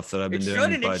of the stuff that I've been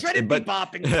doing. It shouldn't be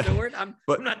popping, Stuart. I'm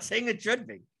not saying it should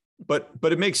be. But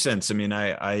it makes sense. I mean,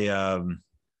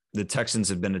 the Texans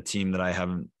have been a team that I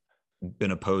haven't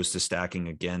been opposed to stacking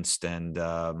against, and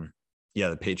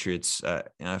the Patriots.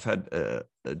 I've had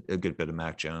a good bit of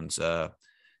Mac Jones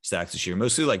stacks this year,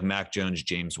 mostly Mac Jones,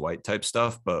 James White type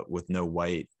stuff, but with no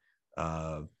White.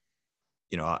 I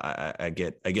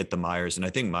get the Myers, and I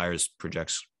think Myers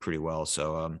projects pretty well.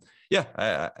 So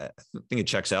I think it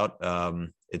checks out.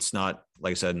 It's not,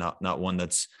 like I said, not one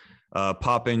that's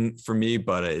popping for me,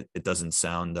 but it doesn't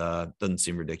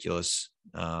seem ridiculous.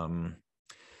 Beyond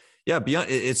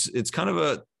it's kind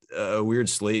of a weird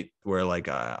slate where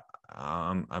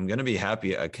I'm going to be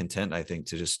content, I think,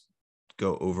 to just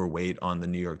go overweight on the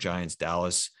New York Giants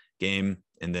Dallas game,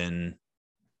 and then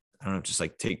I don't know, just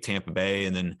take Tampa Bay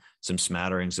and then some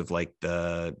smatterings of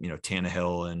the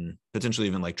Tannehill and potentially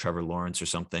even Trevor Lawrence or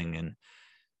something, and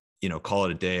call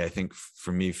it a day. I think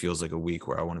for me feels like a week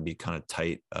where I want to be kind of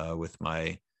tight with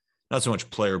my, not so much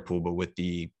player pool, but with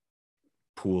the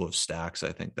pool of stacks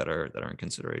I think that are in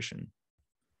consideration.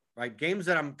 Right, games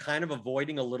that I'm kind of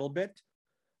avoiding a little bit.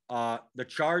 The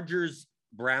Chargers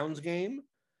Browns game.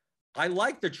 I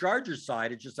like the Chargers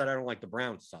side. It's just that I don't like the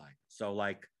Browns side. So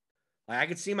I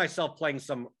could see myself playing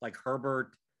some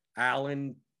Herbert,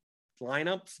 Allen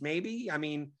lineups, maybe. I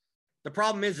mean, the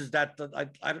problem is that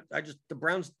the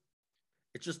Browns,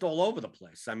 it's just all over the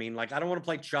place. I mean, I don't want to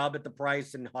play Chubb at the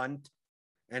price and Hunt,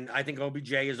 and I think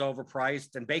OBJ is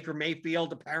overpriced, and Baker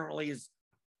Mayfield apparently is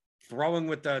throwing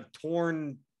with the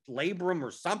torn labrum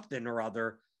or something or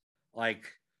other.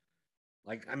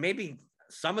 Maybe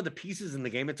some of the pieces in the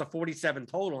game, it's a 47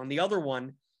 total, and the other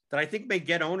one that I think may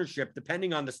get ownership,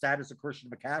 depending on the status of Christian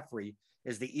McCaffrey,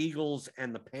 is the Eagles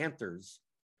and the Panthers.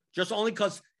 Just only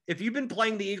because if you've been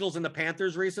playing the Eagles and the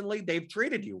Panthers recently, they've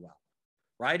treated you well,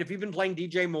 right? If you've been playing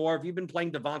DJ Moore, if you've been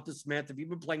playing Devonta Smith, if you've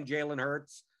been playing Jalen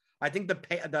Hurts, I think the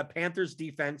Panthers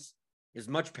defense is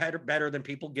much better than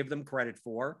people give them credit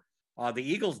for. The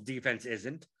Eagles defense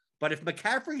isn't. But if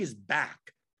McCaffrey is back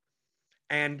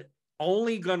and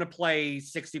only going to play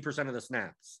 60% of the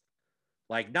snaps,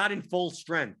 not in full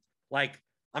strength,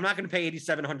 I'm not going to pay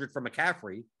 $8,700 for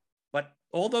McCaffrey, but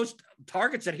all those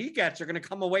targets that he gets are going to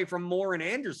come away from Moore and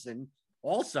Anderson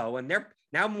also. And they're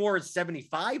now Moore is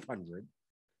 7,500.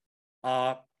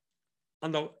 On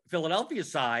the Philadelphia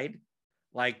side,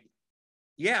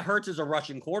 Hurts is a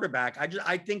rushing quarterback.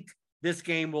 I think this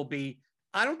game will be,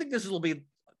 I don't think this will be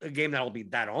a game that will be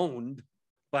that owned,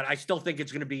 but I still think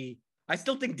it's going to be, I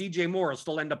still think DJ Moore will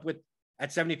still end up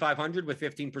at 7,500 with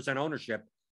 15% ownership.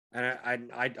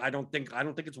 And I don't think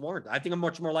it's warranted. I think I'm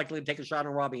much more likely to take a shot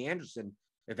on Robbie Anderson,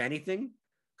 if anything,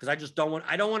 because I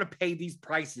don't want to pay these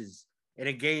prices in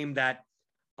a game that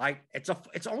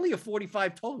it's only a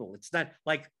 45 total. It's not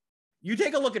you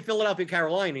take a look at Philadelphia,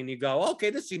 Carolina, and you go, okay,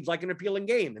 this seems like an appealing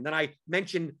game. And then I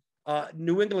mentioned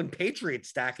New England Patriots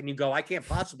stack and you go, I can't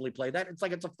possibly play that. It's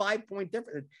like it's a 5-point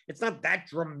difference. It's not that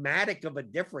dramatic of a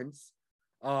difference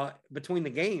between the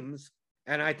games.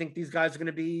 And I think these guys are going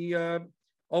to be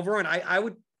overrun. I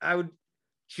would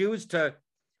choose to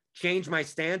change my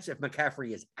stance if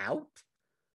McCaffrey is out.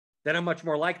 Then I'm much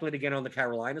more likely to get on the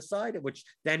Carolina side, which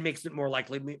then makes it more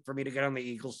likely for me to get on the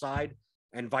Eagles side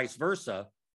and vice versa.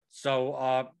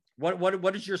 So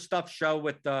what does your stuff show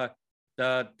with the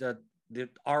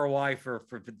ROI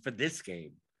for this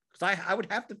game? Because I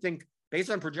would have to think,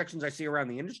 based on projections I see around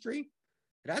the industry,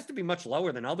 it has to be much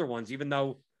lower than other ones, even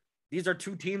though these are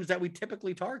two teams that we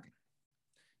typically target.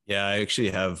 Yeah, I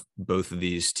actually have both of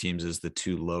these teams as the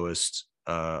two lowest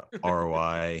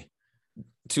ROI.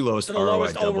 Two lowest ROI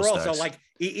lowest double overall. stacks. So like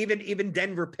even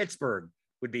Denver, Pittsburgh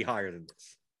would be higher than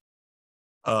this.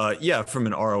 Yeah,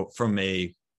 from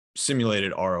a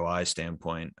simulated ROI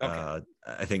standpoint, Okay.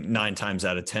 I think 9 times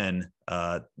out of 10,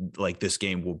 like this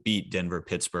game will beat Denver,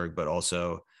 Pittsburgh, but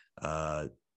also, Denver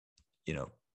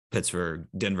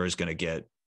is going to get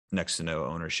next to no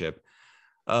ownership.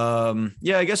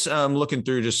 Yeah, I guess I'm looking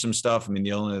through just some stuff. I mean,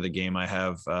 the only other game I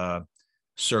have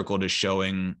circled as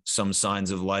showing some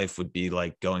signs of life would be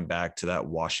like going back to that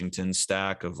Washington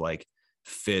stack of like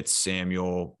Fitz,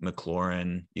 Samuel,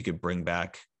 McLaurin. You could bring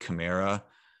back Kamara.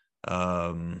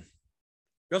 You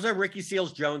also have Ricky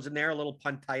Seals-Jones in there, a little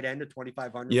punt tight end at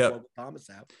 2,500. Yep. Thomas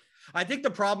out. I think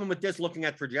the problem with this, looking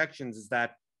at projections, is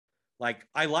that like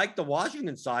I like the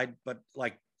Washington side, but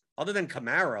like other than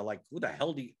Kamara, like who the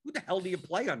hell do you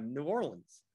play on New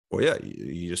Orleans? Well, yeah,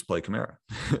 you just play Kamara.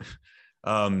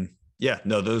 Yeah,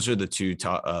 no, those are the two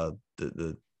top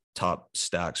the top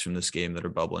stacks from this game that are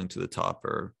bubbling to the top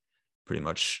are pretty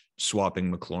much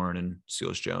swapping McLaurin and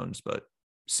Seals-Jones, but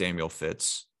Samuel,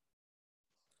 Fitz,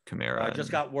 Kamara. I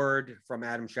just got word from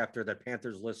Adam Schefter that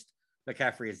Panthers list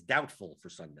McCaffrey is doubtful for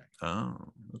Sunday. Oh,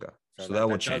 okay. So that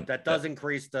will change. That does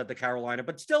increase the Carolina,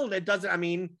 but still it doesn't. I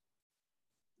mean,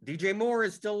 DJ Moore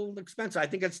is still expensive. I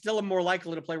think it's still more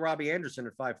likely to play Robbie Anderson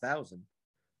at 5,000.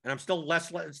 And I'm still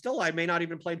I may not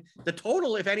even play the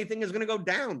total. If anything, is going to go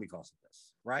down because of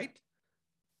this, right?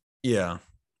 Yeah.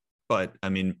 But I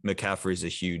mean, McCaffrey's a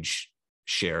huge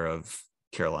share of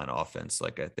Carolina offense.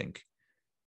 Like I think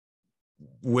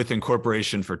with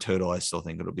incorporation for total, I still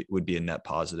think would be a net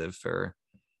positive for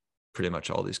pretty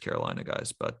much all these Carolina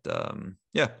guys. But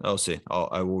yeah, I'll see.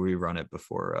 I will rerun it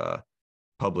before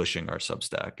publishing our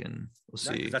Substack, and we'll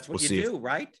see. That's what you do,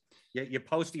 right? You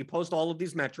post all of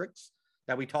these metrics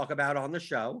that we talk about on the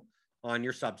show on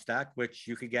your Substack, which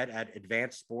you could get at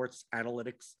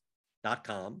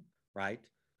advancedsportsanalytics.com, right?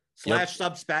 Yep.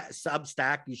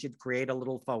 /Substack. You should create a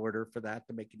little forwarder for that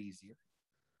to make it easier.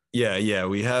 Yeah.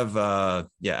 We have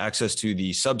access to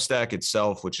the Substack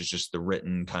itself, which is just the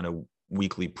written kind of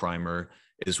weekly primer,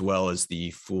 as well as the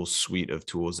full suite of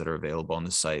tools that are available on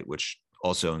the site, which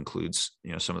also includes,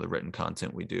 some of the written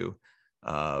content we do.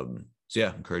 So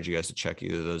yeah, encourage you guys to check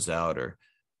either of those out or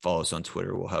follow us on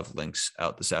Twitter. We'll have links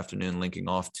out this afternoon linking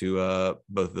off to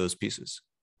both of those pieces.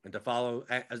 And to follow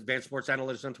Advanced Sports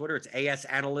Analytics on Twitter, it's AS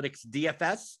Analytics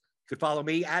DFS. You could follow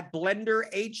me at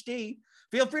Blender HD.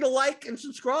 Feel free to like and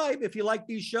subscribe if you like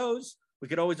these shows. We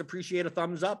could always appreciate a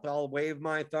thumbs up. I'll wave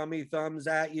my thumbs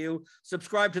at you.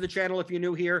 Subscribe to the channel if you're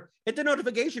new here. Hit the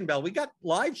notification bell. We got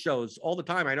live shows all the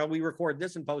time. I know we record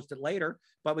this and post it later,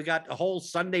 but we got a whole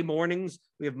Sunday mornings.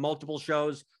 We have multiple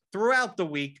shows throughout the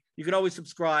week. You can always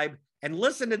subscribe and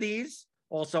listen to these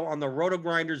also on the Roto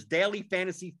Grinders Daily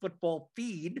Fantasy Football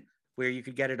feed, where you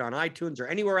could get it on iTunes or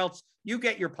anywhere else you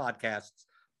get your podcasts.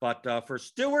 But for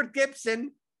Stuart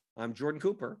Gibson, I'm Jordan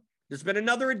Cooper. This has been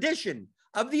another edition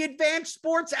of the Advanced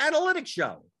Sports Analytics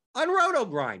Show on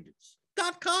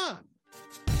RotoGrinders.com.